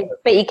you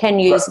can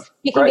use,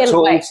 you can get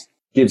away.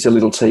 Gives you a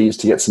little tease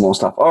to get some more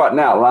stuff. All right,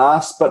 now,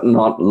 last but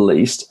not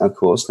least, of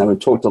course, now we've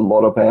talked a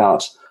lot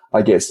about,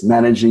 I guess,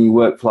 managing your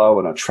workflow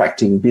and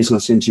attracting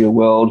business into your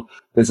world.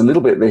 There's a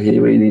little bit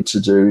here we need to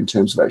do in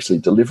terms of actually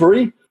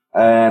delivery,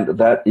 and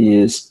that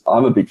is,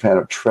 I'm a big fan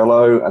of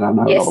Trello, and I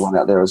know another one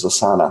out there is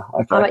Asana.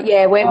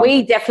 Okay.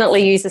 We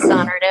definitely use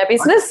Asana in our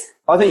business.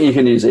 I think you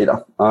can use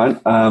either. All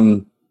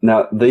right.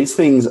 Now, these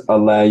things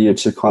allow you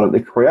to they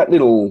create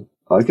little,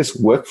 I guess,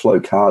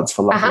 workflow cards,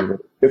 for lack of a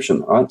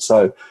description, right?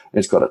 So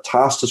it's got a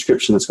task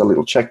description. It's got a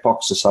little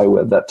checkbox to say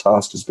whether that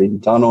task has been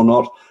done or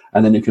not.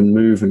 And then you can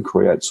move and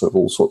create sort of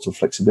all sorts of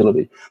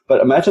flexibility. But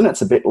imagine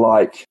it's a bit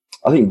like,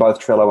 I think both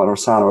Trello and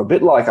Asana are a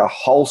bit like a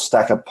whole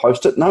stack of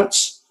Post-it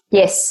notes.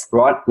 Yes.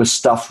 Right? With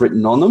stuff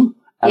written on them.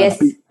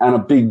 And a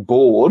big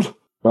board,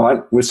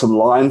 right? With some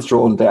lines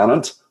drawn down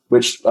it,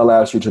 which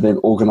allows you to then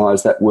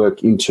organize that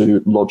work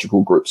into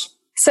logical groups.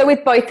 So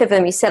with both of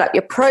them, you set up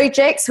your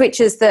projects,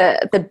 which is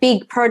the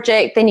big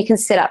project. Then you can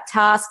set up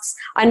tasks.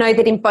 I know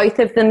that in both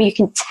of them, you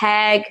can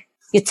tag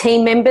your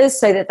team members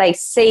so that they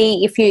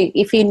see if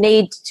you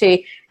need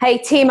to, hey,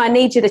 Tim, I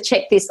need you to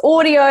check this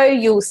audio,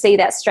 you'll see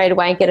that straight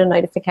away and get a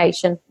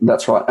notification.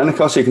 That's right. And, of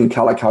course, you can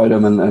color code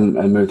them and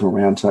move them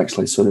around to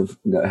actually sort of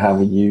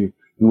how you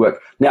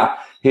work. Now,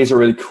 here's a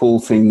really cool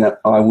thing that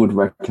I would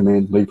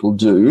recommend people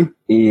do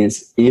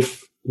is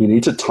if you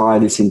need to tie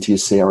this into your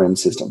CRM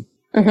system.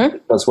 Mm-hmm.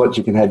 Because what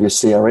you can have your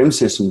CRM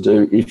system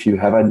do, if you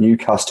have a new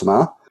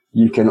customer,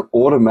 you can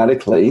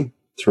automatically,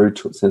 through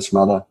some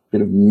other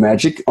bit of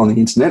magic on the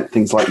internet,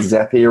 things like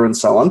Zapier and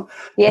so on,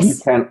 you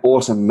can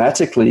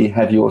automatically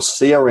have your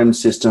CRM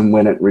system,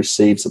 when it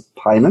receives a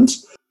payment,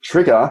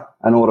 trigger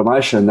an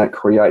automation that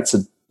creates a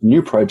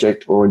new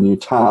project or a new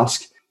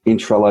task in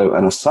Trello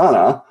and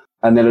Asana,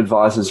 and then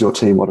advises your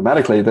team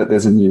automatically that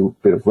there's a new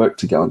bit of work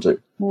to go and do.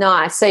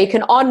 Nice. So you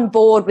can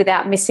onboard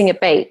without missing a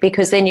beat,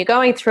 because then you're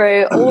going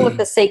through, all of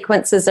the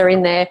sequences are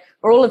in there,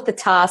 or all of the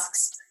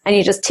tasks, and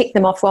you just tick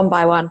them off one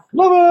by one.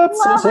 Love it.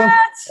 Love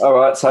it. All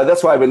right. So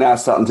that's why we're now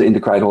starting to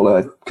integrate all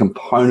the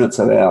components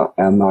of our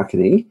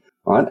marketing,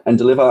 right, and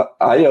deliver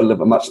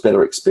a much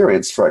better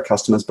experience for our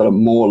customers, but a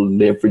more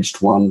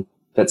leveraged one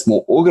that's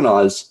more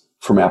organized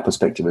from our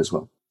perspective as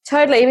well.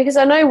 Totally, because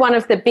I know one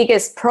of the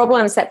biggest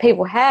problems that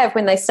people have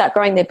when they start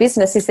growing their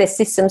business is their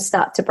systems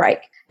start to break.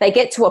 They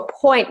get to a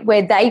point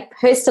where they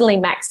personally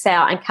max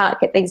out and can't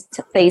get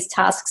these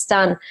tasks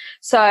done.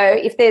 So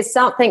if there's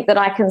something that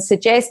I can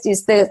suggest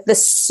is the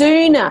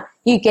sooner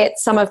you get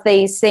some of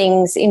these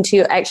things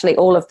into actually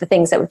all of the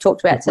things that we've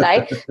talked about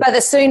today, but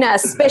the sooner,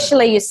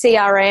 especially your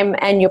CRM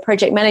and your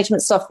project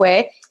management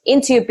software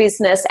into your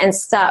business and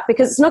start,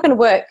 because it's not going to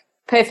work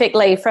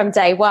perfectly from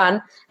day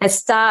one, and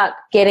start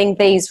getting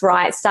these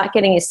right, start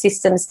getting your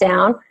systems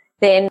down,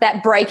 then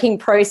that breaking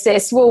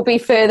process will be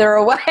further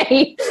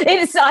away.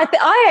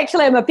 I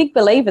actually am a big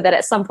believer that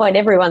at some point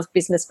everyone's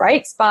business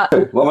breaks. But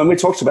well, when we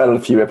talked about it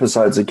a few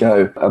episodes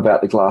ago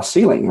about the glass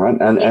ceiling,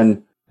 right?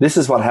 And this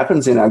is what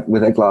happens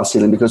with our glass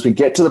ceiling, because we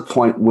get to the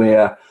point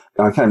where,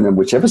 I can't remember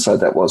which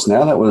episode that was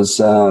now. That was,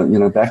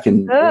 back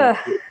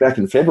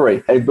in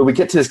February. But we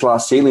get to this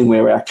glass ceiling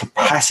where our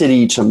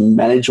capacity to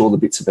manage all the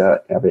bits of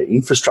our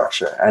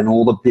infrastructure and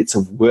all the bits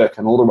of work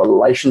and all the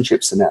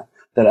relationships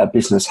that our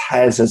business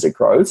has as it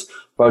grows,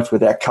 both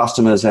with our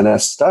customers and our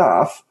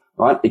staff,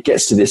 right? It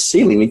gets to this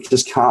ceiling. We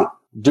just can't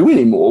do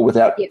anymore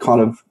without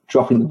kind of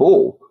dropping the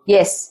ball.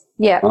 Yes.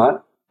 Yeah. Right?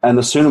 And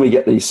the sooner we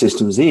get these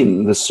systems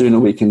in, the sooner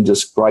we can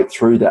just break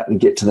through that and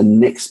get to the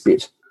next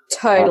bit.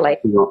 Totally.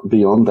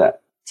 Beyond that.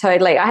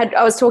 Totally.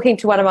 I was talking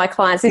to one of my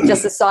clients, it's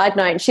just a side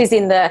note, she's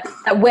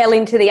well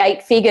into the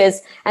 8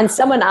 figures, and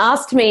someone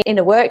asked me in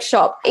a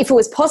workshop if it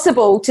was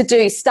possible to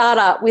do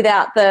startup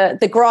without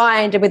the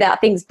grind and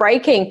without things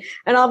breaking.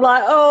 And I'm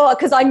like,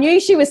 because I knew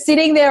she was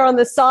sitting there on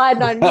the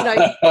side and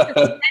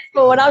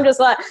successful, and I'm just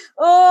like,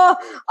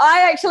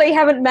 I actually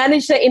haven't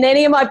managed it in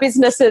any of my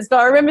businesses. But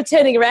I remember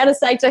turning around and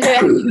saying to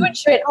her, and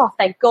she went, oh,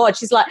 thank God.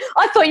 She's like,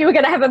 I thought you were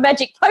going to have a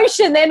magic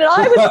potion then, and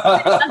I was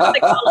under the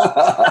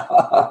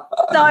collar.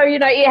 So,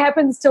 it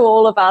happens to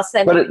all of us.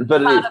 And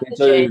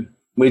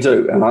we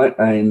do. And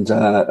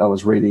I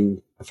was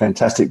reading a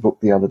fantastic book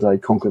the other day,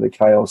 Conquer the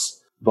Chaos,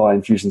 by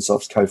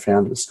Infusionsoft's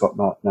co-founders, Scott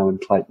Martineau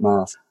and Clayton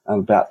Mars,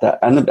 about that.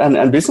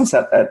 And business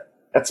at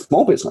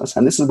small business.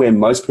 And this is where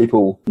most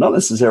people not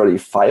necessarily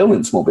fail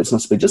in small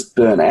business, but just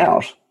burn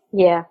out.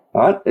 Yeah.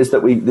 Right? Is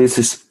that there's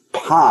this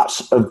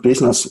part of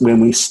business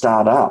when we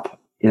start up,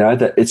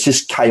 that it's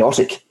just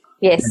chaotic.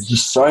 Yes. There's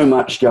just so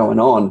much going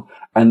on.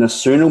 And the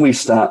sooner we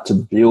start to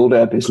build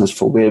our business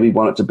for where we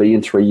want it to be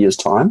in 3 years'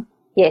 time,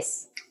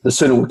 yes, the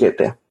sooner we'll get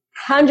there.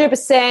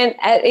 100%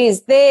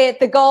 is there.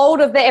 The gold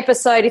of the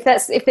episode, if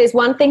there's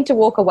one thing to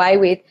walk away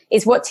with,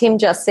 is what Tim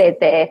just said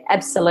there.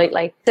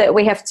 Absolutely. That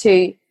we have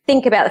to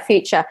think about the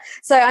future.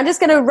 So I'm just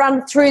going to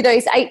run through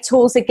those 8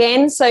 tools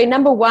again. So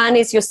number 1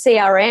 is your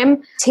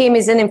CRM. Tim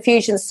is an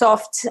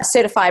Infusionsoft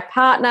certified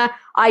partner.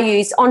 I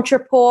use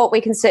Ontraport.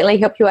 We can certainly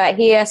help you out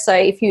here. So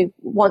if you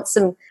want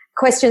some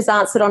questions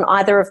answered on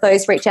either of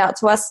those, reach out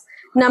to us.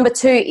 Number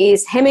 2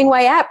 is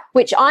Hemingway app,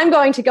 which I'm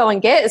going to go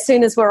and get as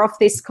soon as we're off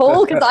this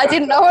call because I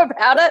didn't know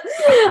about it.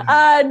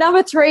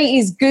 Number 3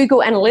 is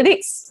Google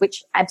Analytics,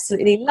 which I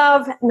absolutely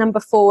love.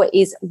 Number 4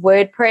 is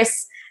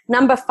WordPress.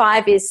 Number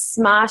 5 is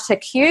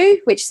SmarterQ,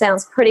 which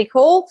sounds pretty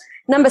cool.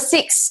 Number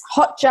 6,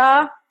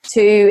 Hotjar,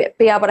 to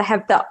be able to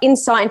have the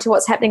insight into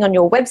what's happening on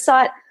your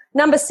website.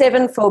 Number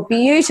 7, for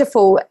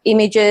beautiful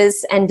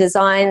images and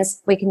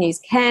designs, we can use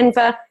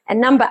Canva.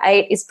 And number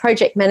 8 is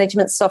project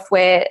management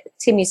software.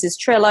 Tim uses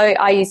Trello.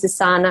 I use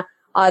Asana.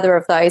 Either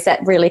of those, that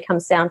really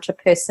comes down to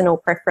personal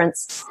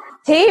preference.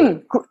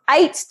 Tim,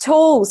 8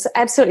 tools,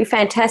 absolutely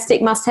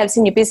fantastic must-haves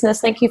in your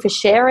business. Thank you for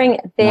sharing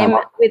them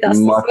with us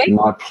this week.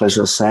 My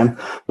pleasure, Sam.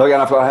 Look,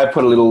 and I have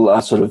put a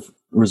little sort of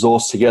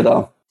resource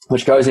together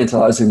which goes into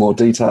those in more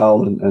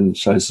detail and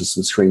shows us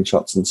some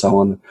screenshots and so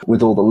on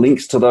with all the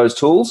links to those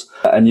tools.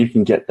 And you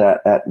can get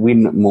that at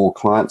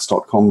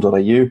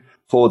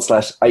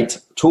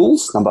winmoreclients.com.au/8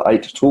 tools, number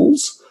 8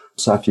 tools.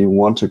 So if you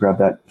want to grab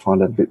that,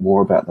 find out a bit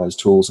more about those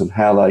tools and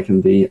how they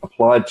can be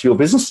applied to your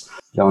business,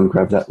 go and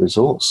grab that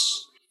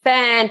resource.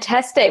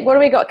 Fantastic. What do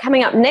we got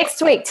coming up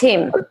next week,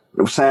 Tim?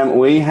 Sam,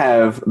 we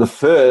have the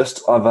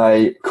first of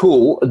a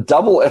cool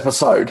double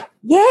episode.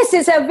 Yes,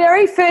 it's our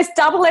very first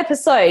double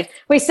episode.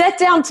 We sat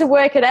down to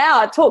work it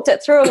out, talked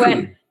it through and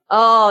went,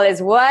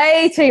 there's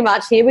way too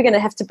much here. We're going to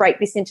have to break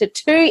this into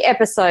 2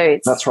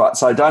 episodes. That's right.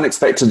 So don't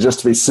expect it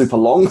just to be super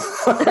long.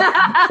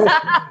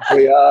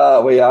 We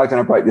are going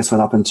to break this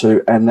one up in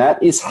 2, and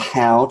that is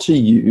how to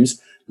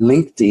use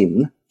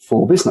LinkedIn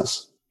for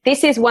business.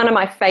 This is one of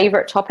my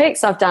favorite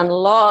topics. I've done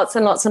lots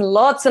and lots and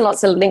lots and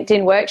lots of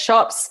LinkedIn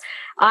workshops.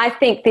 I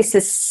think this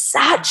is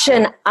such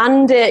an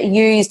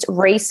underused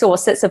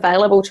resource that's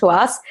available to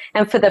us.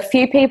 And for the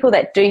few people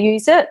that do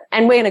use it,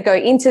 and we're going to go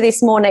into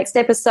this more next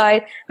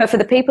episode, but for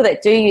the people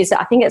that do use it,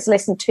 I think it's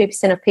less than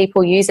 2% of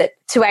people use it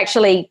to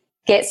actually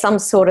get some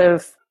sort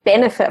of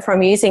benefit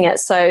from using it.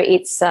 So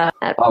it's...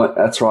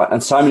 that's right.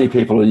 And so many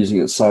people are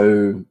using it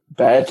so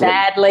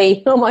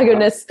Badly. Oh my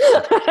goodness.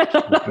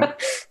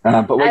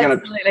 But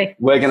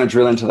we're going to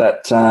drill into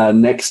that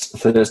next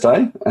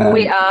Thursday.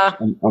 We are.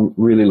 I'm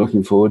really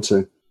looking forward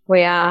to.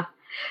 We are.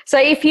 So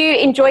if you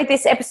enjoyed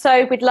this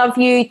episode, we'd love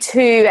you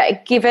to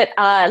give it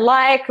a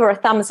like or a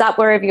thumbs up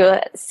wherever you're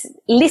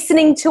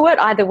listening to it,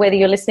 either whether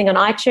you're listening on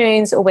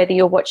iTunes or whether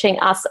you're watching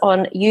us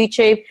on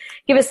YouTube.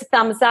 Give us a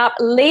thumbs up,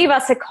 leave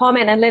us a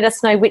comment and let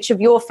us know which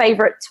of your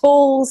favorite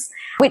tools,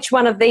 which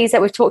one of these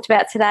that we've talked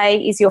about today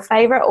is your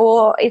favorite,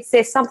 or is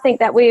there something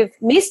that we've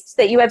missed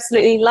that you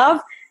absolutely love?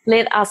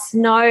 Let us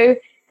know.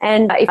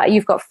 And if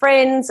you've got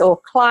friends or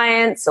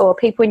clients or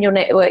people in your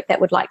network that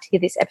would like to hear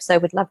this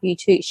episode, we'd love you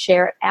to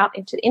share it out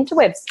into the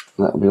interwebs.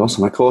 That would be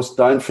awesome. Of course,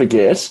 don't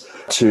forget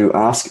to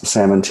ask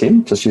Sam and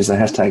Tim. Just use the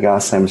hashtag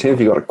 #AskSamandTim. If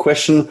you've got a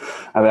question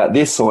about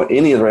this or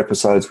any other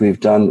episodes we've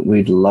done,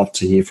 we'd love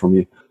to hear from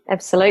you.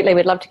 Absolutely.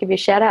 We'd love to give you a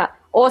shout out.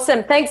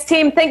 Awesome. Thanks,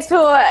 Tim. Thanks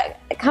for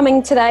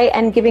coming today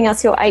and giving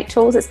us your 8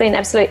 tools. It's been an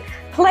absolute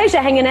pleasure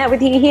hanging out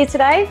with you here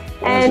today.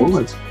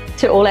 And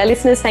to all our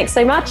listeners, thanks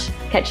so much.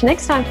 Catch you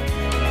next time.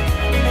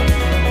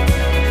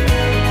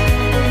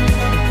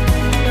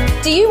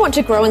 Do you want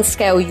to grow and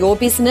scale your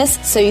business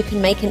so you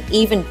can make an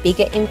even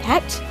bigger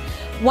impact?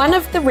 One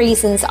of the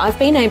reasons I've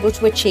been able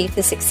to achieve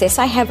the success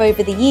I have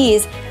over the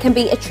years can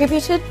be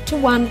attributed to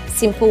one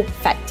simple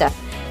factor: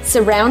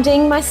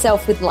 surrounding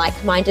myself with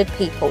like-minded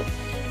people.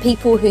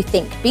 People who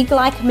think big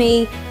like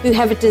me, who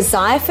have a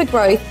desire for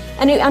growth,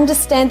 and who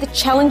understand the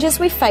challenges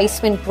we face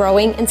when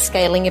growing and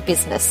scaling a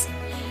business.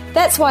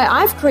 That's why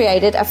I've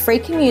created a free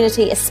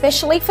community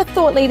especially for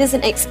thought leaders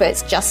and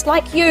experts just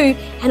like you,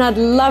 and I'd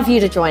love you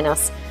to join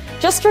us.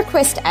 Just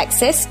request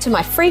access to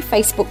my free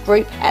Facebook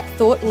group at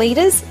Thought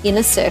Leaders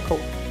Inner Circle.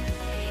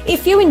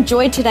 If you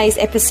enjoyed today's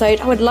episode,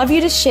 I would love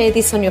you to share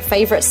this on your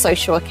favourite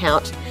social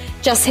account.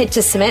 Just head to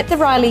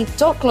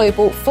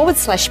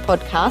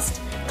samanthariley.global/podcast,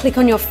 click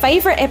on your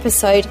favourite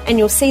episode, and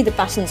you'll see the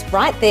buttons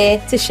right there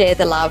to share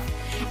the love.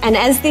 And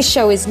as this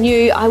show is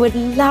new, I would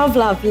love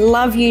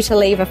you to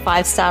leave a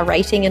 5-star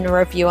rating and a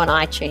review on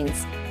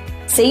iTunes.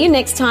 See you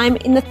next time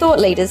in the Thought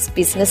Leaders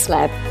Business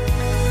Lab.